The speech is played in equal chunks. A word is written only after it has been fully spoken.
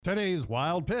Today's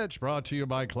Wild Pitch brought to you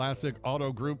by Classic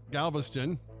Auto Group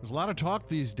Galveston. There's a lot of talk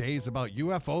these days about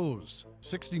UFOs.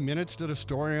 60 Minutes did a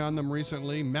story on them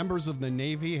recently. Members of the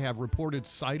Navy have reported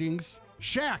sightings.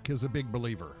 Shaq is a big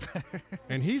believer,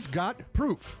 and he's got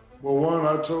proof. Well, one,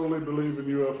 I totally believe in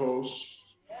UFOs.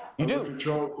 You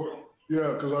do?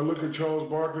 Yeah, because I look at Charles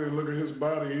Barkley and look at his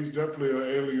body. He's definitely an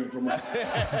alien from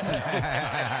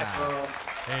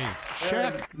Hey,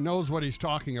 Shaq knows what he's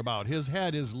talking about. His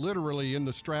head is literally in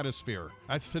the stratosphere.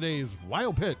 That's today's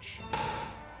Wild Pitch.